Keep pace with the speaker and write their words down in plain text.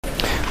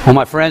Well,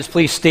 my friends,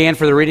 please stand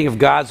for the reading of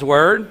God's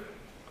Word.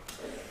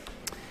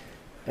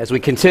 As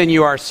we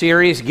continue our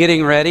series,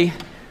 Getting Ready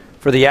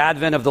for the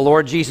Advent of the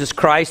Lord Jesus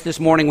Christ, this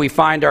morning we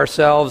find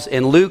ourselves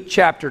in Luke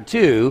chapter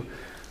 2,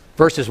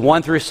 verses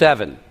 1 through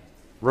 7.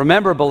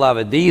 Remember,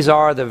 beloved, these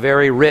are the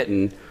very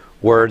written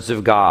words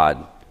of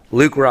God.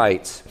 Luke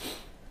writes,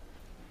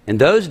 "In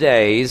those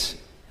days,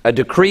 a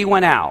decree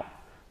went out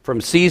from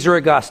Caesar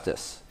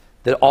Augustus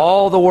that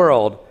all the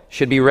world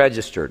should be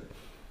registered.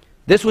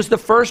 This was the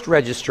first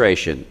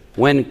registration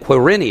when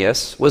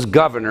Quirinius was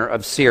governor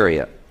of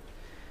Syria.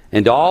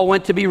 And all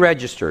went to be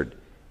registered,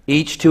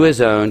 each to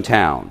his own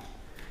town.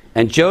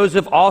 And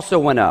Joseph also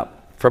went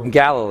up from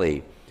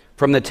Galilee,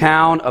 from the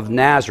town of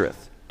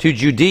Nazareth, to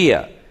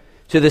Judea,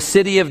 to the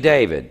city of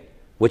David,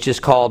 which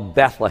is called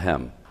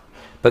Bethlehem,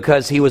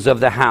 because he was of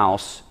the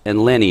house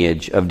and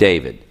lineage of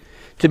David,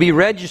 to be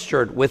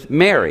registered with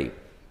Mary,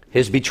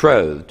 his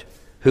betrothed,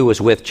 who was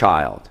with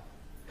child.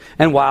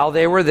 And while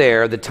they were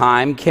there, the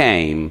time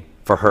came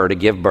for her to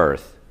give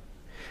birth.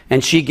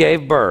 And she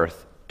gave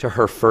birth to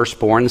her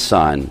firstborn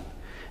son,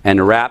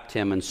 and wrapped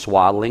him in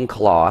swaddling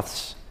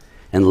cloths,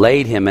 and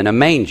laid him in a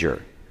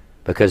manger,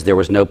 because there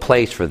was no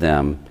place for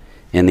them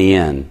in the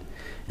inn.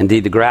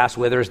 Indeed, the grass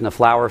withers and the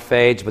flower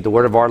fades, but the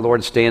word of our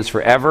Lord stands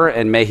forever,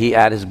 and may he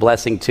add his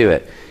blessing to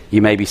it."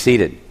 You may be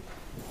seated.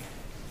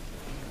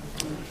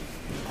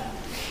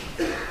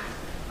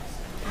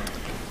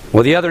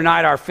 Well, the other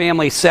night our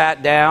family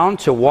sat down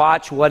to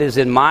watch what is,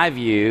 in my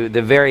view,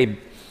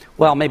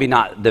 maybe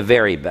not the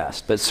very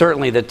best, but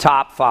certainly the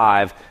top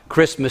 5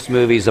 Christmas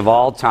movies of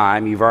all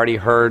time. You've already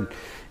heard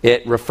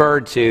it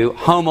referred to,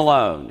 Home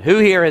Alone. Who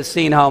here has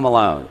seen Home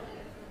Alone?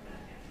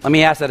 Let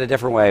me ask that a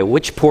different way.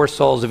 Which poor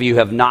souls of you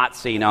have not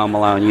seen Home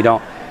Alone? You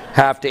don't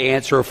have to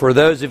answer. For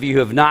those of you who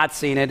have not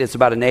seen it, it's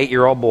about an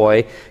 8-year-old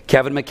boy,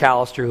 Kevin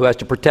McAllister, who has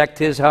to protect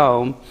his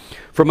home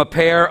from a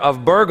pair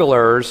of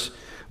burglars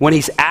when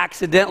he's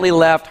accidentally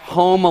left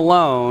home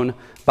alone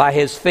by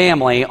his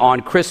family on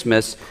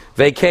Christmas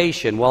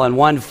vacation. Well, in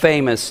one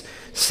famous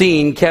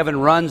scene, Kevin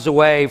runs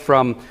away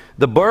from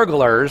the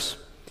burglars,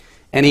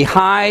 and he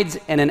hides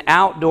in an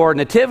outdoor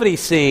nativity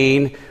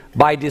scene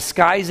by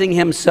disguising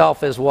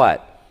himself as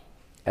what?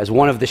 As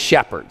one of the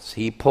shepherds.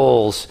 He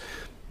pulls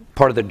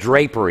part of the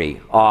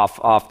drapery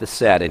off the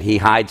set, and he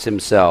hides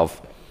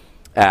himself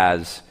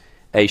as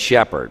a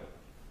shepherd.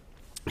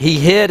 He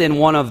hid in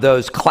one of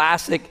those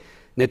classic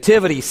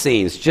nativity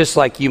scenes, just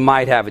like you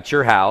might have at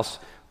your house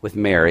with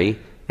Mary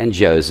and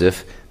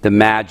Joseph, the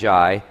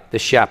Magi, the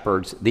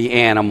shepherds, the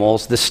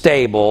animals, the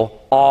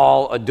stable,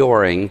 all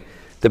adoring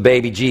the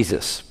baby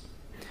Jesus.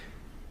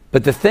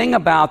 But the thing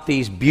about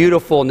these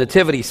beautiful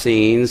nativity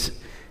scenes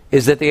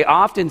is that they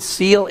often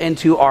seal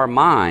into our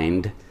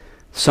mind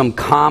some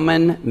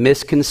common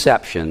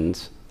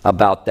misconceptions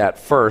about that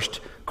first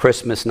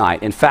Christmas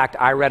night. In fact,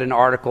 I read an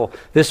article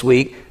this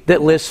week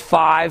that lists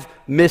 5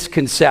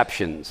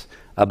 misconceptions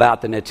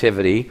about the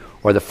nativity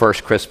or the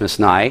first Christmas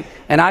night,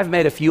 and I've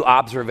made a few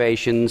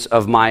observations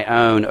of my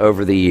own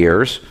over the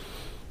years.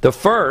 The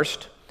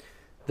first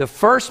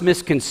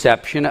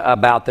misconception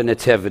about the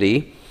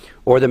nativity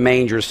or the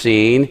manger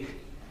scene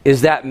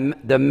is that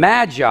the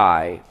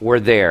Magi were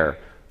there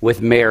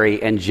with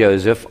Mary and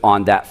Joseph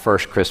on that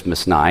first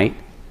Christmas night,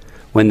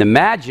 when the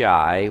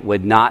Magi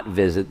would not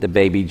visit the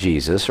baby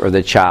Jesus or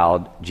the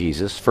child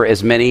Jesus for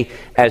as many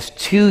as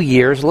 2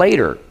 years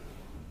later.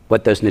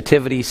 What those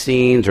nativity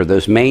scenes or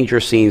those manger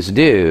scenes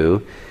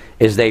do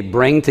is they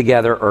bring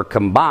together or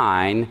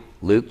combine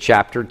Luke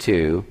chapter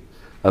 2,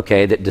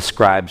 that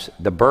describes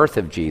the birth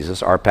of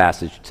Jesus, our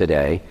passage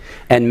today,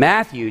 and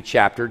Matthew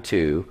chapter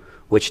 2,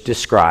 which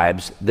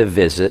describes the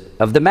visit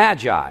of the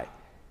Magi.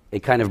 They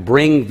kind of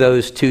bring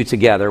those two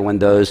together when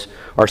those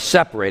are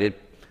separated,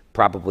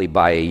 probably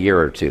by a year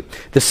or two.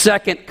 The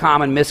second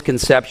common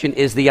misconception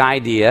is the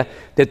idea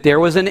that there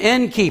was an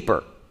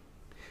innkeeper.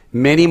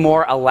 Many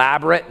more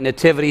elaborate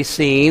nativity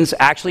scenes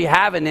actually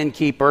have an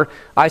innkeeper.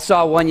 I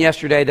saw one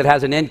yesterday that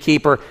has an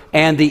innkeeper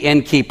and the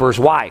innkeeper's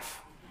wife.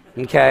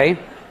 Okay?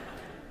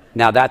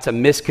 Now that's a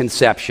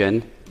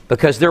misconception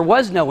because there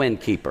was no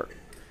innkeeper.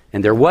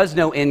 And there was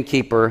no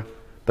innkeeper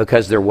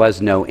because there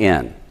was no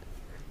inn.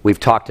 We've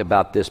talked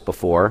about this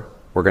before.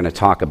 We're going to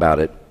talk about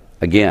it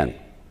again.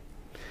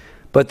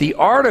 But the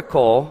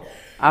article,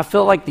 I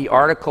feel like the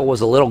article was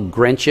a little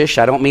Grinchish.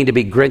 I don't mean to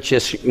be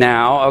Grinchish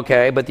now,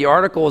 but the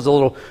article was a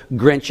little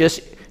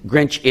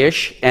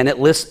Grinch-ish, and it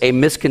lists a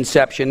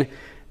misconception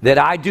that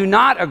I do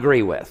not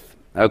agree with,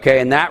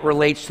 and that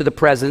relates to the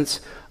presence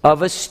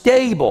of a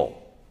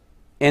stable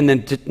in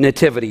the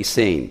nativity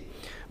scene.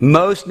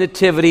 Most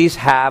nativities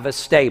have a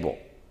stable,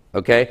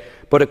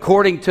 but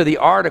according to the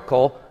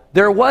article,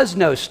 there was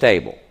no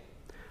stable.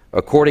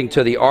 According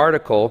to the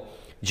article,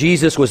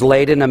 Jesus was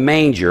laid in a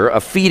manger,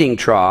 a feeding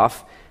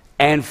trough,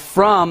 and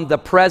from the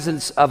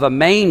presence of a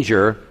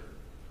manger,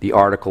 the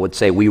article would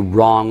say, we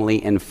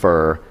wrongly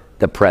infer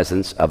the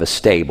presence of a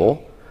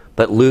stable.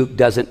 But Luke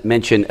doesn't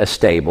mention a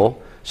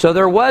stable, so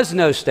there was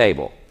no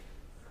stable.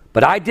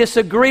 But I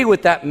disagree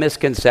with that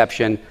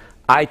misconception.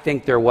 I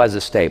think there was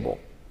a stable,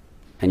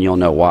 and you'll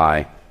know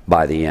why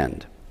by the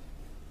end.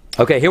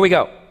 Okay, here we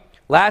go.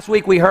 Last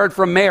week we heard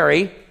from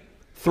Mary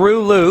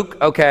through Luke,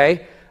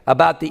 okay,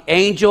 about the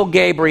angel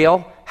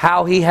Gabriel,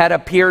 how he had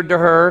appeared to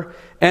her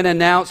and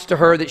announced to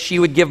her that she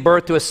would give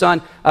birth to a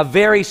son, a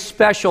very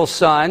special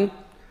son,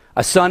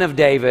 a son of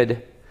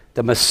David,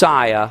 the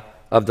Messiah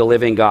of the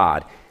living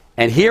God.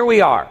 And here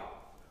we are.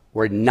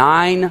 We're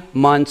 9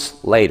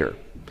 months later.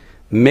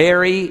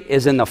 Mary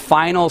is in the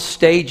final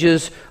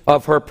stages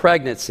of her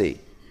pregnancy.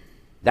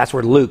 That's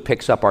where Luke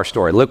picks up our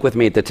story. Look with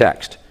me at the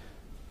text,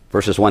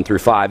 verses 1 through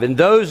 5. In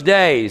those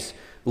days,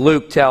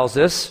 Luke tells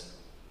us,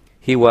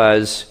 he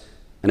was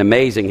an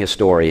amazing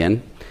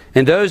historian.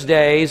 In those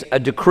days, a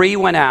decree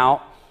went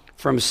out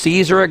from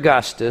Caesar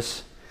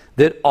Augustus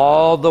that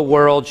all the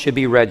world should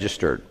be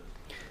registered.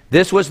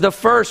 This was the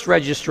first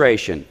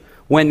registration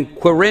when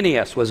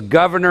Quirinius was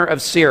governor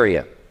of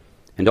Syria,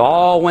 and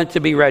all went to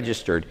be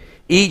registered,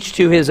 each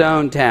to his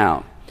own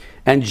town.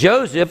 And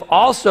Joseph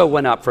also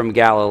went up from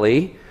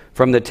Galilee,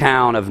 from the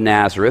town of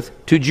Nazareth,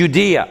 to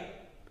Judea,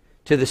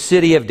 to the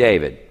city of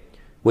David,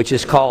 which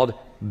is called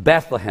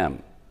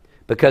Bethlehem,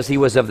 because he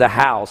was of the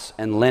house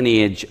and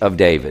lineage of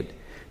David,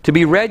 to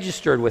be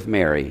registered with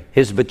Mary,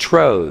 his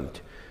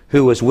betrothed,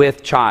 who was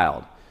with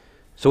child.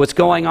 So what's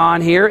going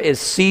on here is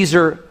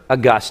Caesar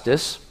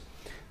Augustus,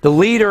 the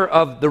leader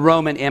of the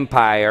Roman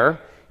Empire,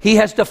 he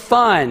has to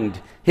fund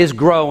his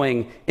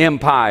growing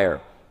empire.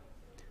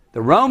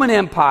 The Roman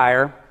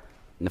Empire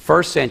in the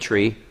first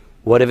century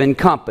would have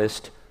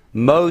encompassed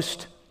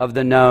most of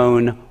the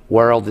known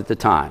world at the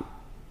time.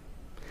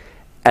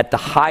 At the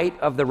height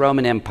of the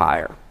Roman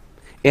Empire,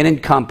 it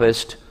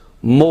encompassed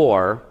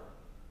more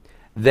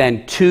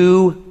than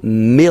 2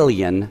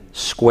 million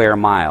square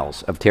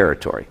miles of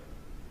territory.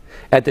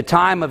 At the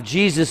time of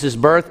Jesus'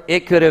 birth,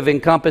 it could have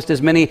encompassed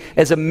as many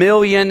as 1.5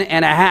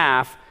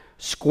 million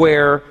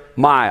square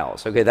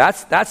miles. Okay,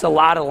 that's a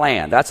lot of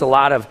land. That's a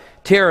lot of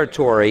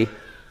territory,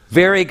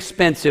 very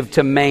expensive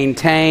to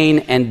maintain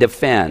and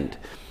defend.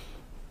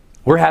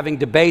 We're having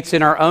debates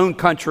in our own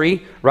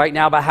country right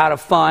now about how to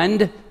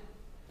fund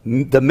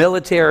the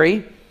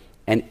military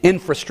and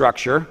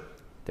infrastructure.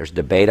 There's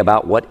debate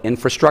about what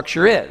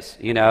infrastructure is,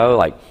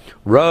 like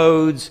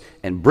roads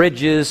and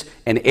bridges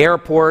and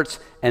airports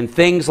and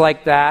things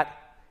like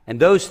that. And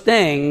those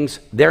things,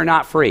 they're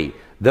not free.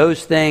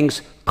 Those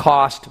things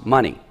cost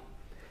money.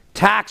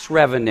 Tax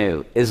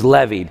revenue is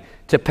levied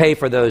to pay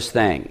for those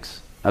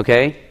things,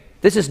 okay?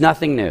 This is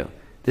nothing new.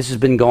 This has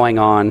been going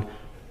on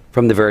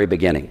from the very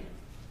beginning.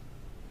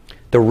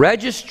 The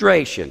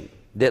registration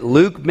that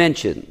Luke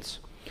mentions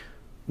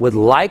would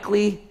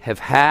likely have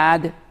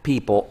had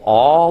people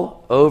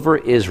all over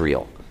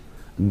Israel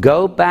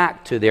go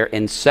back to their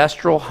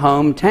ancestral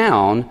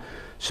hometown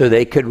so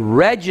they could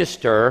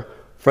register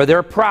for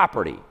their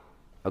property.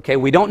 Okay,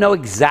 we don't know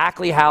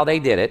exactly how they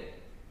did it,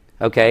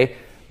 okay,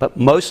 but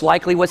most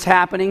likely what's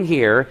happening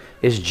here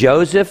is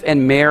Joseph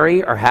and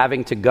Mary are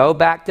having to go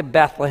back to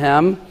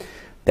Bethlehem.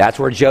 That's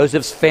where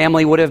Joseph's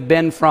family would have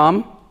been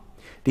from.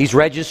 These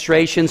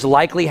registrations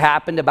likely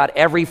happened about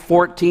every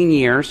 14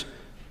 years.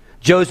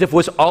 Joseph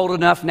was old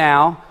enough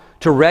now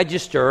to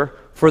register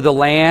for the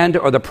land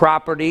or the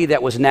property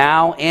that was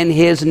now in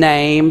his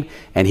name,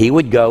 and he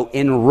would go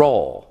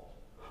enroll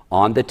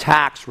on the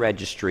tax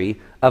registry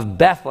of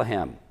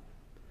Bethlehem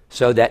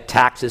so that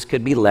taxes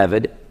could be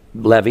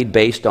levied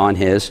based on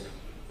his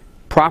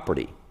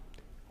property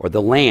or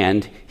the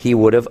land he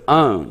would have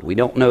owned. We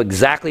don't know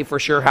exactly for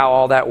sure how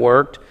all that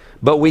worked,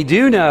 but we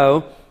do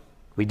know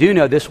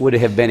this would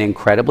have been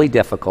incredibly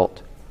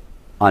difficult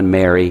on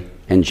Mary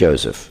and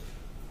Joseph.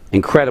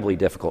 Incredibly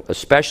difficult,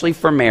 especially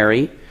for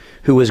Mary,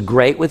 who was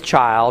great with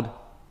child,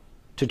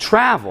 to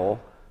travel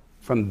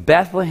from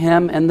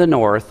Bethlehem in the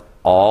north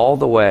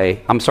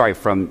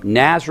from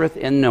Nazareth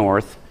in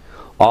north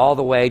all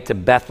the way to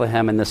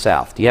Bethlehem in the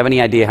south. Do you have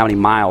any idea how many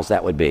miles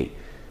that would be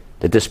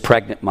that this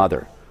pregnant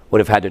mother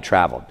would have had to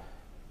travel?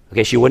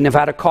 Okay, she wouldn't have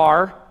had a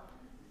car.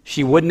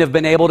 She wouldn't have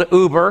been able to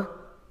Uber.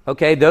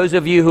 Okay, those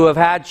of you who have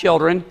had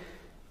children,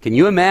 can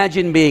you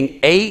imagine being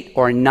 8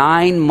 or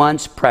 9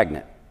 months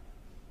pregnant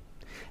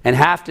and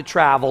have to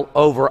travel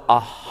over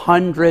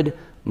 100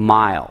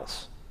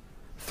 miles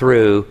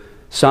through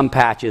some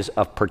patches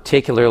of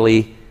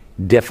particularly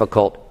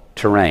difficult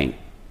terrain?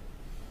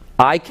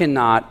 I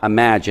cannot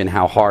imagine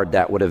how hard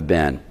that would have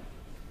been.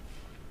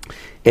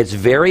 It's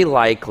very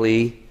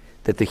likely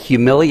that the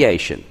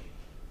humiliation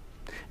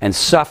and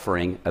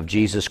suffering of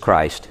Jesus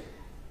Christ,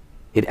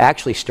 it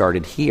actually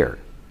started here.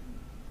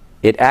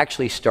 It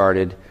actually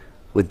started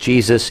with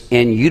Jesus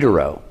in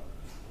utero.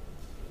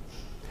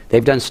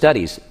 They've done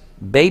studies.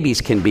 Babies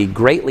can be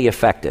greatly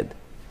affected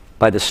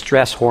by the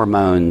stress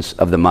hormones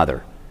of the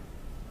mother.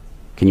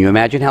 Can you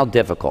imagine how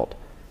difficult,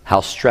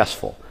 how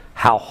stressful,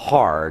 how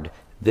hard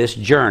this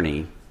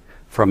journey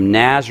from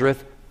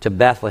Nazareth to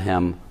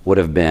Bethlehem would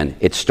have been?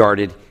 It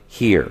started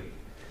here.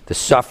 The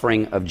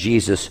suffering of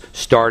Jesus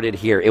started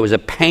here. It was a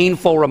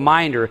painful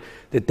reminder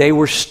that they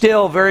were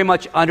still very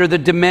much under the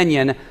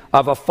dominion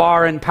of a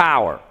foreign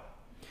power.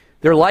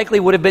 There likely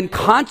would have been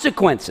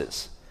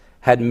consequences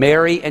had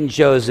Mary and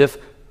Joseph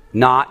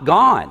not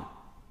gone.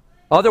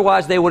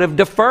 Otherwise, they would have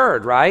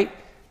deferred, right?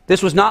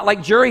 This was not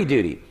like jury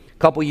duty. A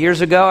couple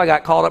years ago, I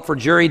got called up for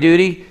jury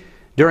duty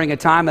during a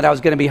time that I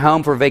was going to be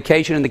home for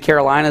vacation in the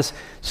Carolinas.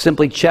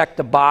 Simply checked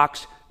the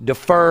box,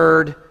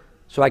 deferred,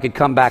 so I could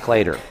come back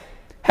later.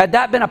 Had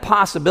that been a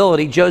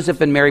possibility,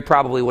 Joseph and Mary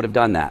probably would have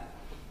done that.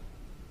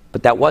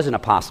 But that wasn't a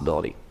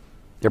possibility.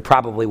 There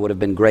probably would have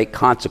been great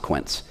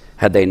consequence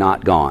had they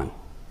not gone.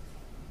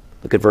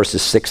 Look at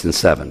verses 6 and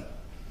 7.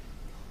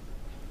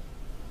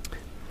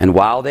 And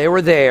while they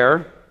were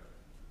there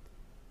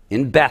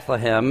in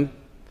Bethlehem,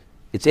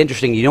 it's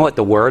interesting, you know what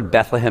the word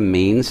Bethlehem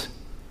means?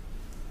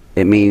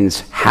 It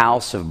means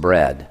house of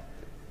bread.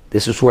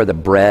 This is where the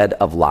bread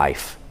of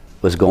life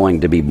was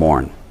going to be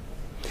born.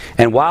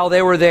 And while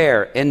they were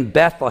there in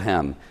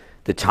Bethlehem,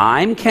 the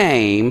time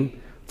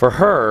came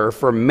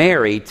for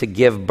Mary, to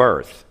give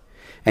birth.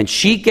 And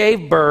she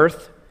gave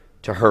birth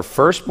to her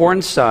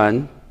firstborn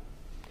son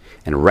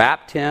and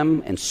wrapped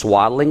him in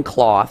swaddling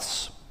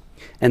cloths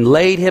and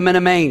laid him in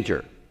a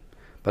manger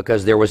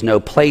because there was no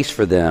place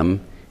for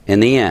them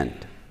in the inn.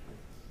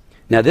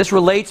 Now, this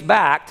relates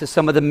back to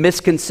some of the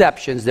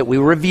misconceptions that we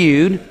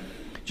reviewed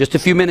just a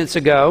few minutes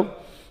ago.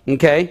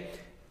 Okay?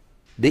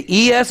 The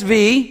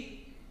ESV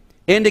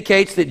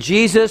indicates that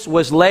Jesus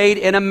was laid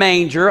in a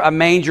manger. A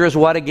manger is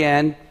what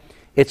again?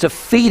 It's a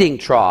feeding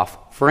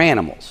trough for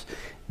animals.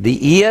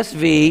 The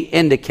ESV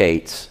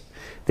indicates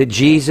that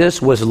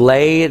Jesus was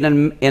laid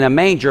in a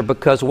manger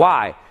because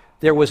why?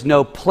 There was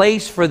no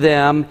place for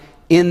them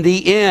in the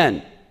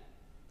inn.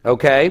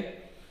 Okay?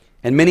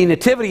 And many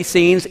nativity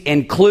scenes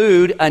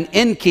include an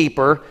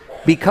innkeeper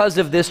because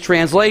of this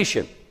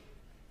translation.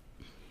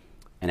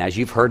 And as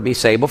you've heard me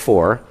say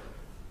before,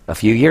 a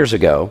few years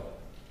ago,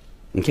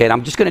 okay, and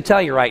I'm just going to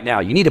tell you right now,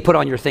 you need to put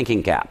on your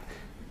thinking cap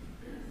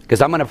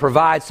because I'm going to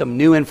provide some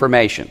new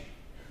information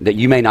that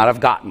you may not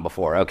have gotten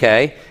before,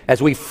 okay?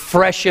 As we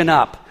freshen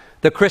up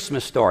the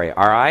Christmas story,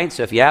 all right?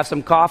 So if you have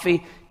some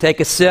coffee,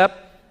 take a sip.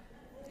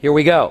 Here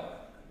we go.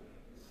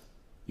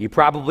 You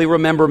probably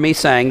remember me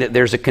saying that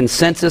there's a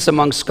consensus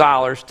among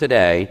scholars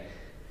today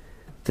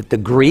that the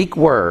Greek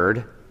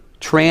word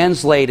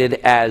translated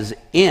as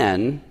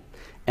in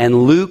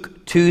and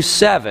Luke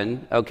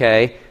 2:7,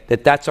 okay,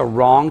 that's a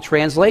wrong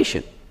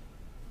translation.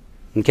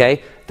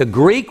 Okay? The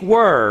Greek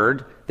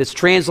word that's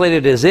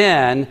translated as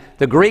in,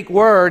 the Greek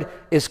word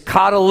is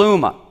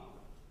kataluma.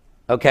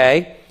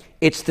 Okay?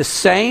 It's the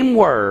same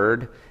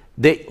word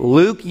that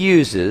Luke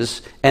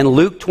uses in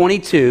Luke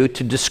 22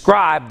 to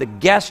describe the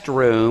guest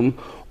room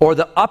or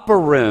the upper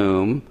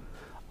room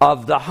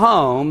of the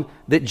home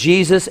that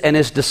Jesus and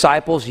his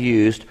disciples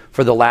used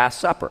for the Last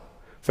Supper,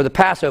 for the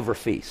Passover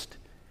feast.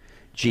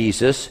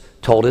 Jesus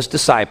told his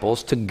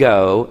disciples to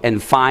go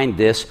and find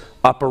this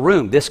upper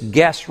room, this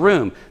guest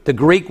room. The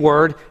Greek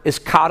word is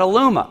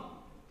kataluma.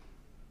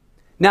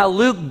 Now,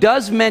 Luke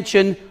does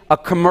mention a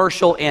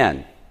commercial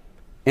inn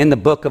in the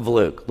book of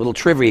Luke. Little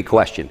trivia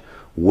question.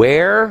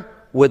 Where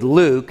would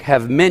Luke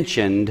have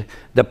mentioned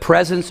the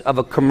presence of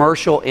a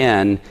commercial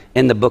inn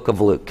in the book of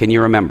Luke? Can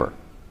you remember?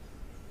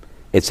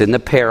 It's in the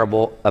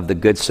parable of the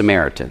Good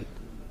Samaritan.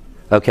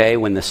 Okay,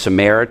 when the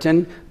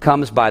Samaritan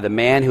comes by the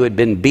man who had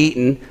been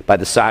beaten by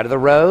the side of the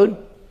road,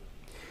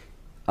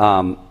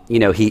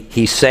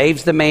 he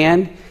saves the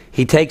man.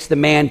 He takes the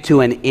man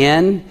to an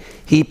inn.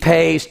 He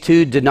pays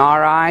 2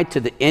 denarii to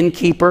the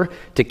innkeeper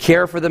to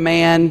care for the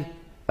man.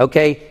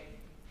 Okay,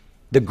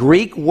 the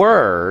Greek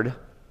word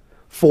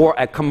for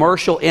a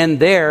commercial inn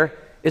there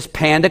is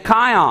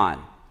pandikaion.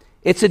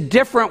 It's a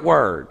different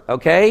word,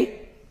 okay?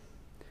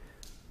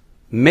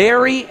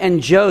 Mary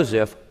and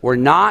Joseph were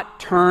not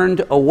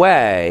turned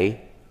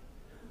away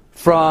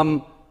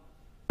from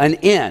an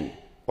inn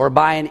or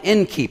by an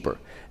innkeeper.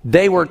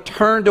 They were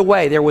turned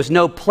away. There was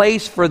no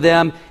place for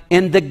them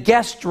in the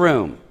guest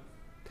room.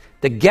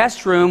 The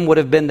guest room would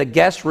have been the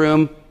guest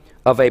room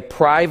of a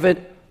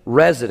private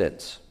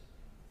residence.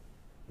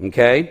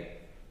 Okay?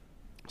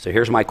 So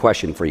here's my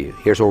question for you.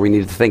 Here's where we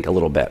need to think a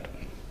little bit.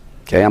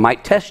 Okay, I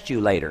might test you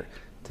later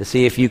to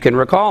see if you can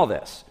recall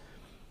this.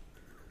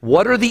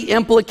 What are the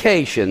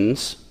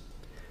implications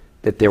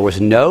that there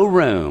was no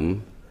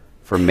room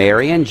for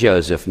Mary and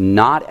Joseph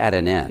not at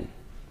an inn?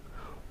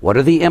 What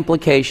are the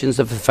implications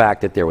of the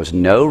fact that there was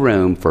no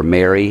room for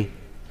Mary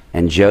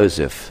and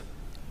Joseph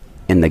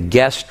in the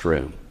guest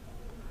room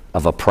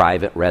of a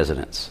private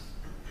residence?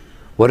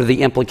 What are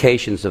the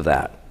implications of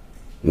that?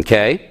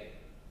 Okay?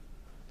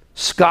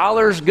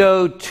 Scholars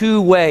go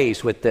 2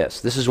 ways with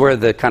this. This is where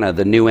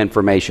the new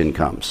information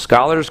comes.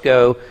 Scholars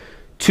go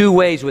 2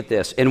 ways with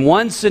this. In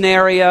one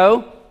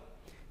scenario,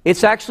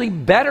 it's actually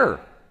better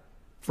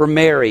for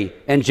Mary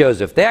and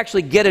Joseph. They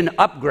actually get an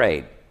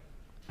upgrade.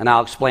 And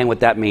I'll explain what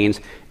that means.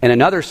 In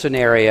another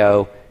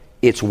scenario,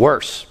 it's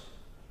worse.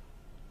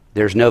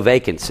 There's no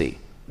vacancy.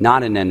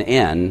 Not in an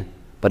inn,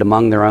 but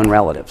among their own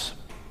relatives.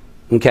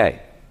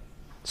 Okay.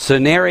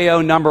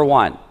 Scenario number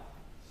 1.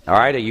 All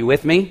right, are you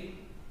with me?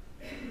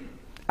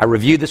 I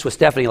reviewed this with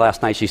Stephanie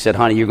last night. She said,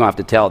 honey, you're going to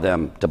have to tell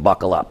them to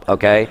buckle up,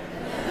 okay?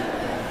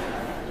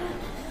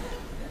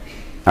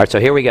 All right, so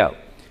here we go.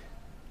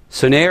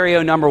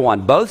 Scenario number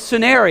one. Both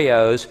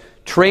scenarios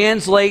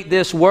translate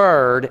this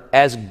word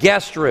as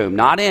guest room.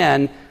 Not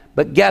inn,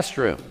 but guest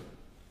room.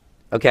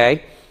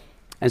 Okay?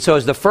 And so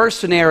as the first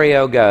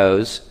scenario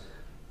goes,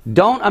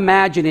 don't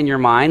imagine in your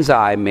mind's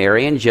eye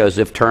Mary and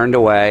Joseph turned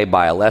away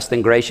by a less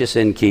than gracious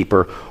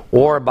innkeeper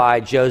or by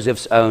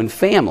Joseph's own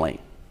family.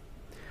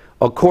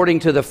 According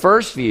to the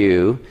first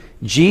view,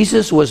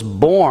 Jesus was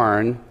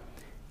born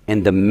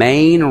in the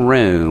main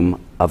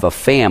room of a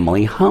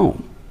family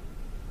home.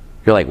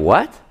 You're like,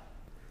 what?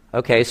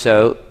 Okay,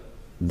 so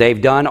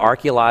they've done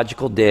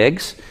archaeological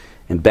digs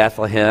in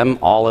Bethlehem,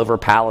 all over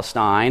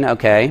Palestine,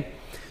 okay?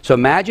 So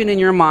imagine in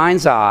your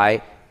mind's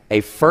eye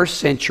a first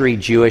century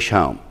Jewish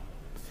home.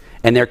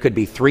 And there could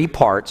be three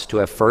parts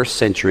to a first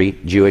century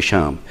Jewish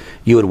home.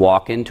 You would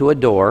walk in the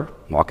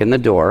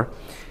door,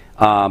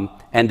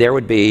 and there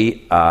would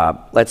be,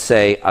 let's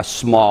say, a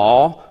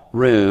small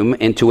room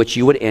into which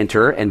you would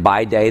enter, and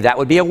by day that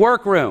would be a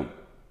workroom.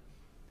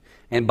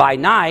 And by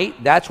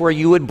night, that's where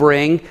you would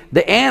bring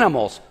the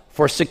animals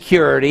for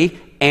security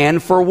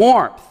and for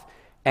warmth.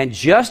 And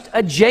just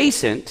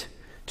adjacent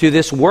to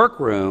this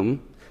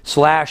workroom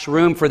 /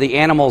 room for the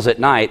animals at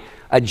night,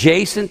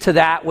 adjacent to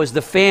that was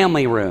the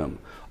family room,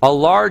 a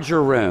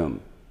larger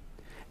room.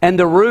 And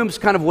the rooms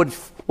kind of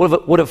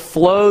would have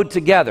flowed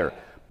together.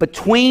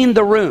 Between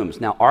the rooms,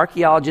 now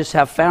archaeologists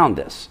have found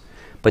this,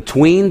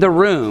 between the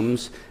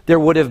rooms there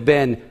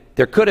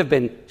could have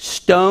been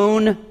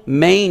stone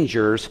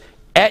mangers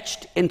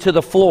etched into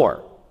the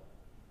floor.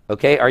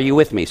 Okay, are you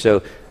with me?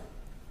 So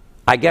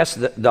I guess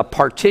the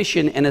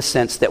partition, in a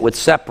sense, that would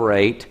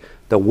separate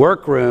the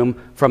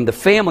workroom from the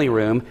family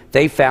room,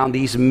 they found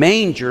these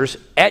mangers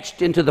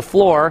etched into the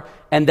floor,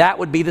 and that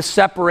would be the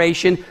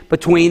separation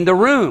between the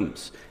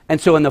rooms. And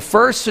so in the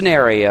first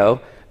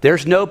scenario,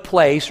 there's no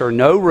place or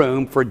no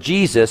room for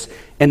Jesus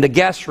in the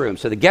guest room.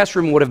 So the guest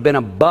room would have been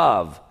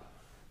above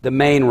the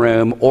main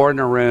room or in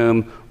a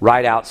room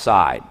right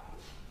outside,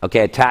 okay,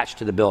 attached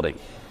to the building.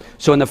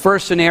 So in the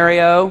first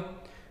scenario,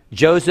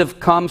 Joseph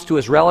comes to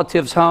his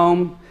relative's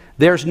home.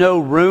 There's no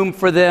room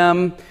for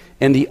them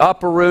in the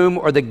upper room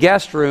or the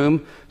guest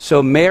room.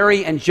 So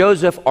Mary and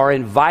Joseph are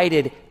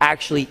invited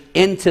actually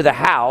into the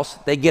house.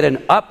 They get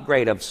an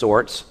upgrade of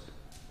sorts.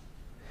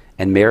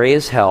 And Mary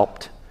is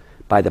helped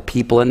by the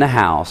people in the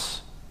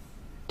house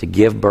to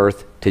give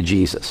birth to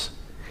Jesus.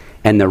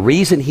 And the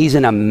reason he's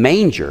in a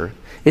manger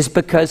is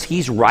because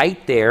he's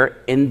right there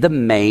in the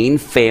main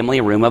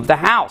family room of the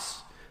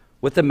house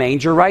with the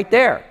manger right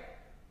there.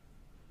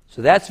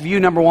 So that's view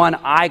number one.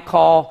 I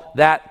call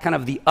that kind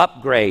of the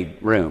upgrade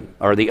room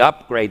or the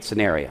upgrade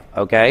scenario,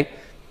 okay?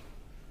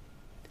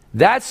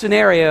 That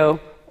scenario,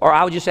 or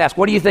I would just ask,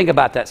 what do you think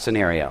about that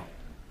scenario?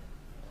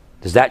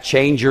 Does that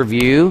change your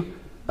view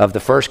of the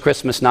first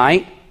Christmas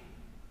night?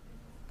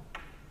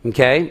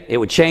 Okay, it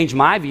would change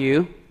my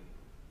view.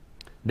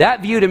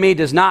 That view to me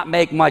does not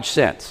make much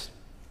sense,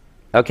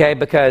 okay,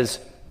 because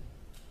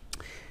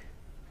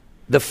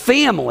the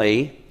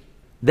family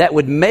that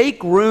would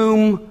make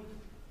room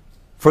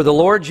for the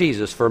Lord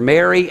Jesus, for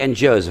Mary and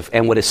Joseph,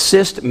 and would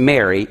assist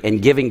Mary in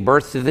giving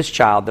birth to this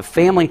child, the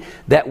family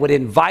that would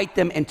invite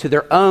them into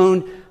their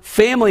own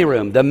family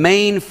room, the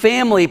main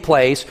family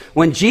place,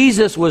 when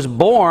Jesus was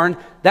born,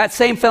 that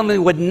same family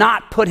would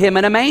not put him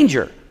in a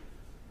manger.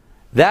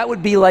 That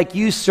would be like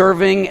you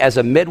serving as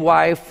a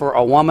midwife for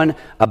a woman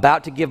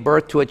about to give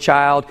birth to a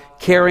child,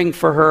 caring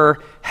for her,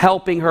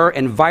 helping her,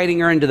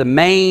 inviting her into the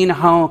main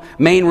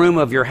room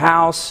of your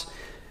house.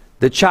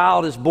 The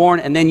child is born,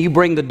 and then you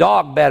bring the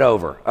dog bed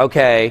over,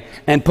 okay,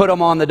 and put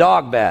them on the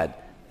dog bed.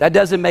 That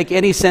doesn't make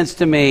any sense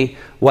to me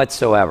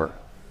whatsoever.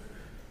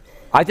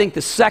 I think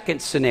the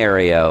second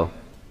scenario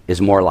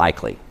is more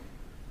likely.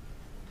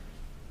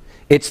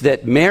 It's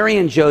that Mary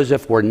and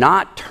Joseph were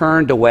not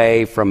turned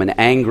away from an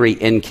angry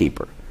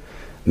innkeeper.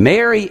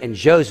 Mary and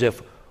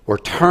Joseph were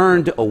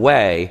turned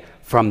away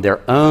from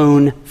their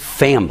own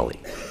family,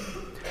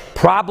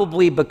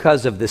 probably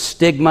because of the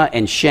stigma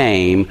and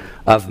shame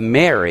of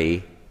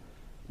Mary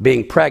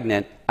being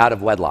pregnant out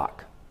of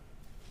wedlock.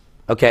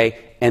 Okay?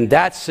 In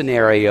that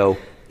scenario,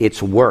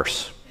 it's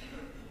worse.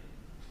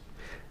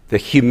 The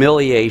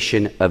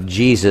humiliation of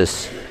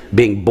Jesus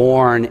being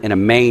born in a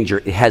manger,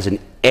 it has an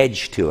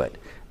edge to it,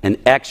 an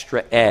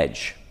extra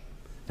edge.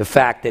 The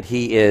fact that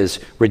he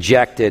is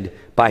rejected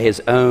by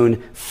his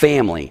own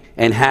family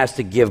and has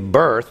to give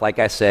birth, like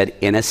I said,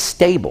 in a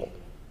stable.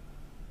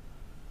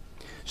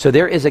 So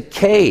there is a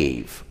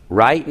cave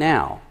right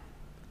now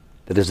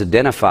that is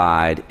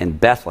identified in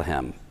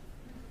Bethlehem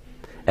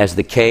as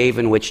the cave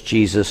in which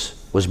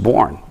Jesus was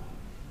born.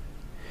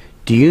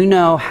 Do you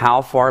know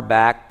how far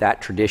back that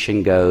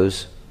tradition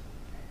goes?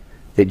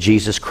 That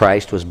Jesus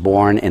Christ was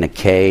born in a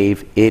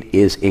cave? It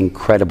is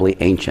incredibly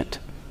ancient.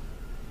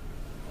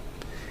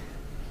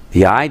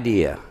 The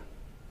idea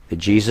that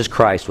Jesus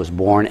Christ was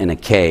born in a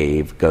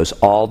cave goes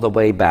all the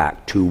way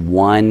back to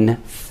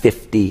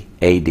 150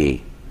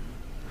 AD,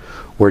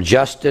 where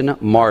Justin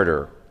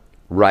Martyr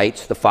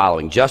writes the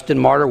following. Justin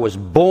Martyr was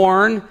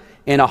born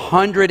in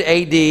 100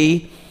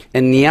 AD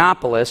in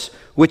Neapolis,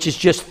 which is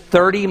just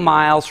 30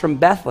 miles from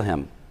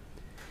Bethlehem.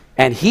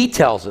 And he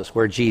tells us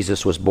where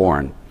Jesus was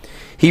born.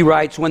 He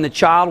writes, when the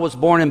child was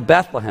born in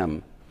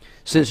Bethlehem,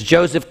 since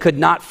Joseph could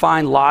not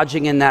find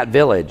lodging in that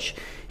village,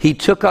 he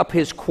took up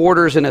his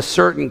quarters in a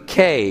certain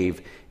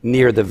cave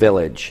near the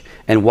village.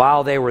 And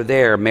while they were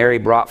there, Mary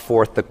brought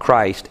forth the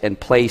Christ and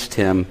placed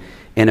him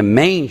in a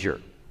manger.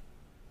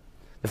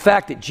 The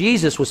fact that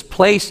Jesus was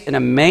placed in a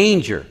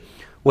manger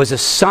was a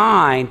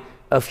sign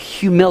of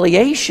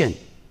humiliation,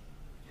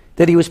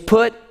 that he was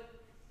put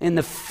in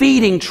the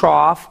feeding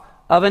trough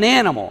of an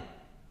animal.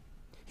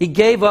 He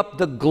gave up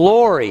the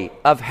glory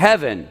of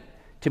heaven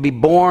to be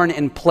born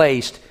and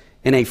placed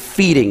in a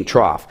feeding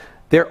trough.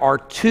 There are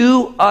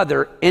two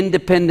other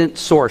independent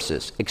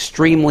sources,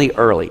 extremely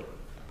early,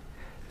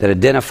 that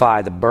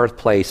identify the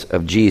birthplace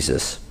of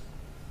Jesus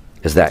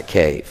as that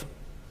cave.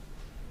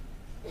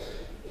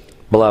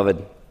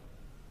 Beloved,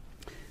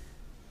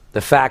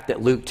 the fact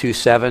that Luke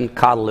 2:7,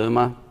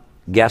 kataluma,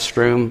 guest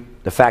room,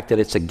 the fact that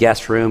it's a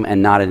guest room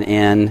and not an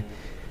inn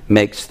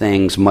makes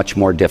things much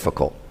more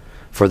difficult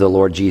for the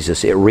Lord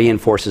Jesus. It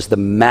reinforces the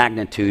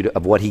magnitude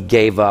of what he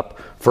gave up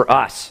for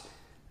us.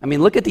 I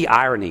mean, look at the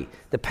irony.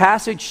 The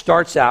passage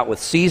starts out with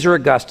Caesar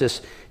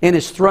Augustus in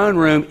his throne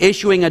room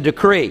issuing a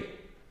decree.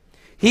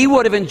 He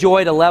would have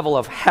enjoyed a level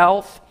of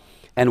health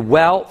and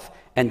wealth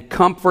and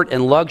comfort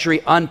and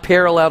luxury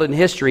unparalleled in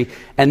history,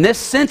 and this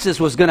census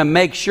was going to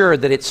make sure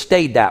that it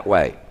stayed that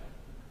way.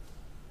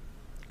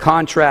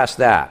 Contrast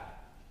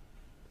that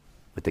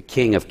with the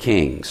King of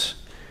Kings,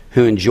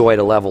 who enjoyed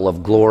a level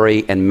of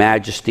glory and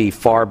majesty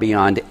far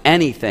beyond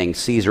anything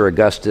Caesar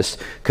Augustus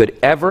could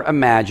ever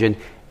imagine,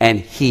 and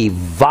he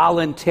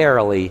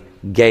voluntarily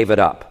gave it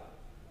up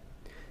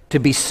to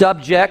be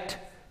subject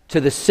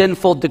to the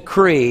sinful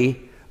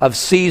decree of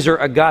Caesar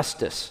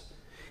Augustus.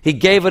 He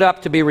gave it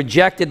up to be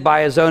rejected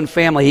by his own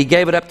family. He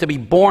gave it up to be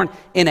born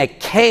in a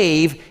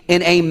cave,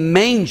 in a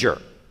manger,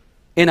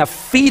 in a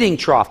feeding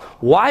trough.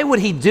 Why would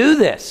he do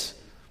this?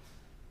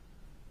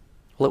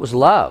 Well, it was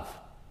love.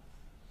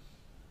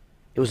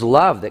 It was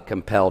love that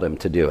compelled him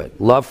to do it.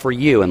 Love for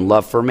you and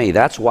love for me.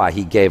 That's why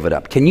he gave it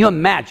up. Can you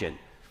imagine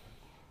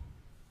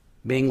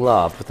being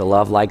loved with a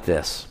love like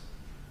this?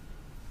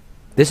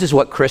 This is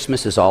what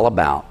Christmas is all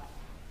about.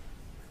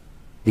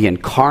 The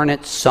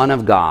incarnate Son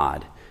of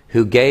God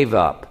who gave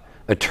up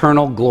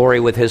eternal glory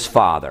with his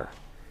Father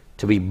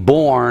to be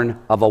born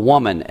of a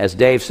woman, as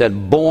Dave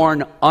said,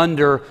 born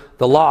under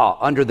the law,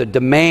 under the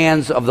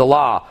demands of the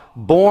law,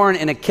 born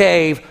in a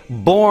cave,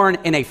 born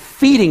in a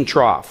feeding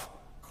trough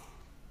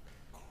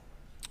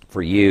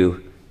for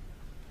you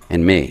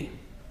and me.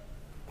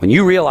 When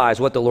you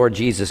realize what the Lord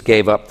Jesus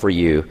gave up for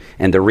you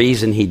and the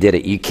reason he did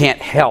it, you can't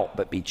help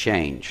but be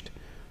changed.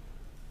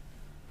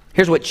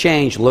 Here's what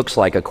change looks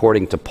like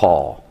according to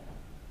Paul.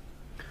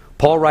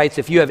 Paul writes,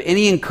 if you have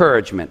any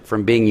encouragement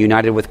from being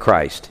united with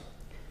Christ,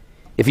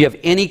 if you have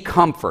any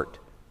comfort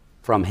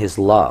from his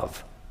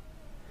love,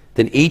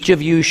 then each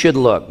of you should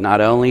look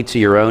not only to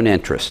your own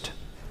interest,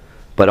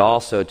 but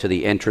also to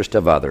the interest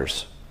of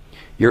others.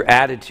 Your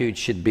attitude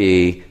should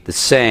be the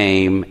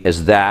same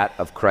as that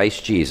of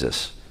Christ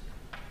Jesus.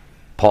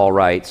 Paul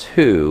writes,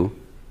 who,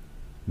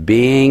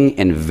 being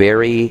in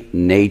very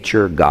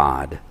nature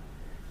God,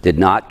 did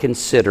not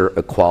consider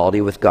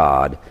equality with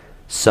God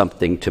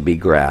something to be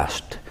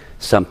grasped,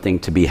 something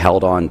to be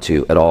held on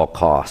to at all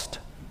cost.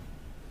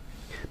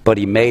 But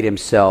he made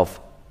himself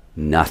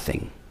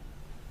nothing,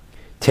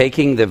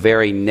 taking the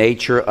very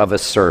nature of a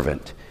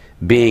servant,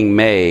 being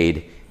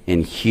made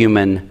in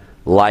human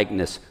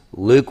likeness.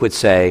 Luke would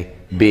say,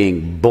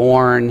 being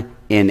born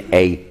in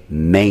a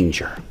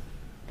manger.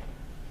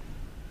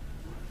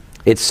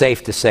 It's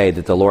safe to say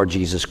that the Lord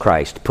Jesus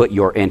Christ put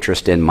your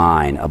interest in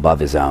mine above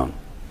his own.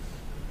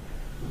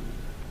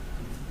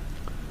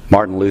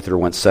 Martin Luther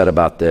once said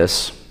about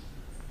this,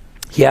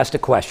 he asked a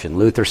question.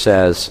 Luther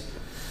says,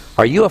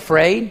 are you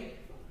afraid?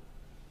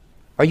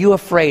 Are you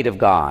afraid of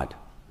God?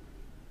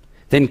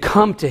 Then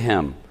come to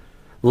him,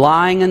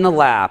 lying in the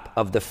lap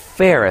of the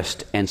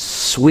fairest and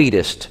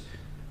sweetest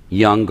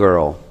young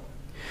girl.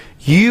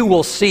 You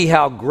will see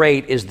how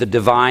great is the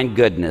divine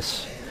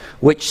goodness,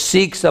 which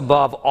seeks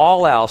above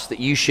all else that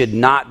you should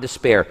not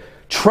despair.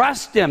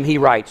 Trust him, he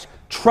writes,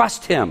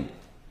 trust him.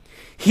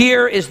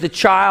 Here is the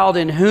child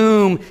in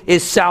whom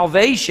is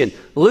salvation.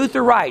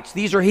 Luther writes,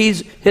 these are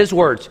his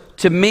words,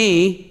 to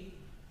me,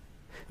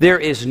 there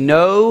is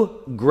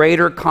no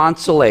greater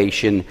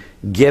consolation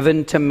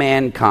given to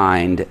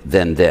mankind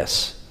than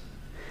this,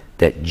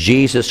 that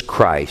Jesus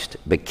Christ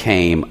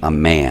became a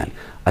man,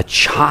 a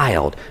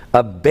child,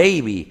 a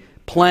baby,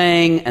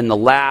 playing in the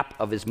lap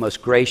of his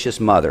most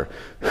gracious mother.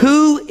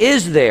 Who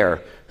is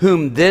there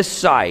whom this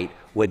sight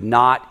would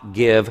not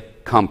give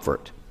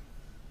comfort?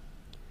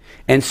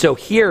 And so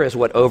here is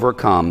what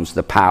overcomes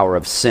the power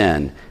of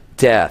sin,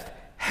 death,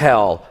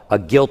 hell, a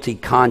guilty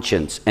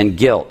conscience, and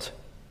guilt.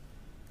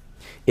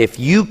 If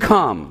you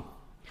come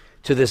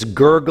to this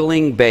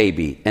gurgling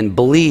baby and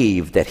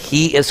believe that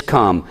he is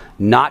come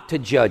not to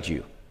judge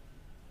you,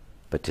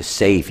 but to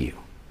save you,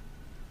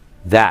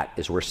 That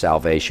is where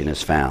salvation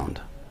is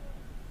found.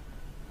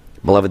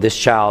 Beloved, this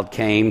child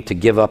came to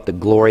give up the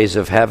glories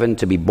of heaven,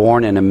 to be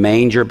born in a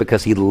manger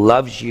because he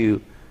loves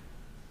you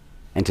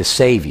and to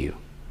save you.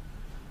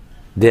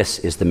 This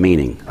is the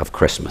meaning of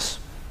Christmas.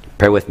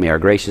 Pray with me. Our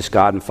gracious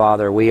God and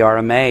Father, we are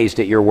amazed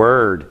at your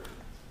word.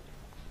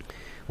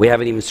 We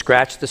haven't even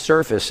scratched the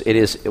surface.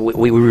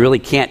 We really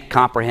can't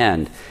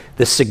comprehend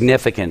the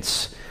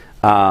significance,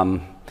 the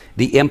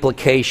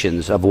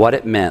implications of what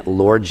it meant,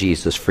 Lord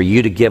Jesus, for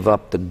you to give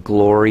up the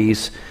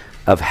glories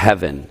of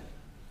heaven,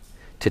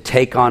 to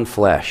take on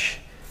flesh,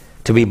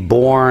 to be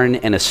born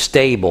in a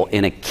stable,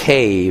 in a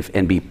cave,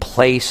 and be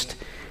placed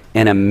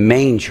in a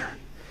manger,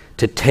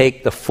 to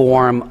take the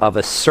form of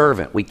a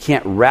servant. We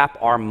can't wrap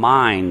our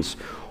minds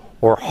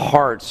or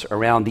hearts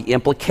around the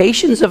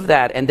implications of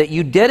that, and that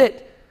you did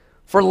it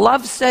for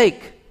love's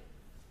sake,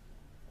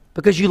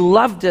 because you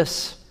loved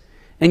us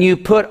and you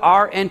put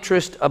our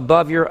interest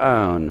above your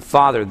own.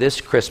 Father, this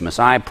Christmas,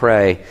 I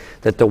pray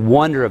that the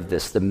wonder of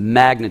this, the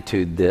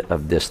magnitude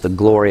of this, the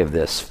glory of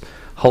this,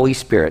 Holy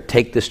Spirit,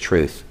 take this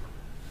truth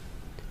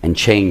and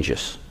change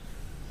us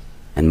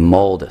and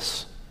mold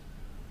us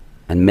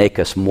and make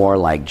us more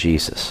like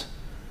Jesus.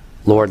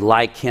 Lord,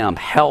 like him,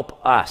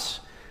 help us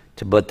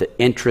to put the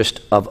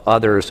interest of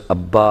others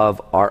above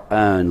our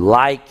own.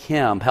 Like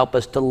him, help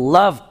us to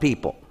love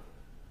people,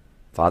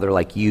 Father,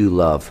 like you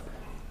love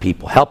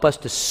people. Help us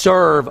to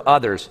serve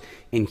others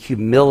in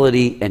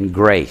humility and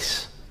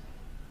grace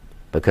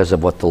because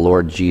of what the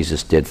Lord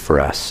Jesus did for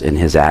us in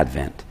his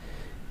advent,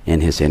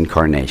 in his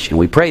incarnation.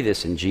 We pray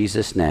this in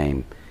Jesus'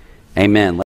 name. Amen.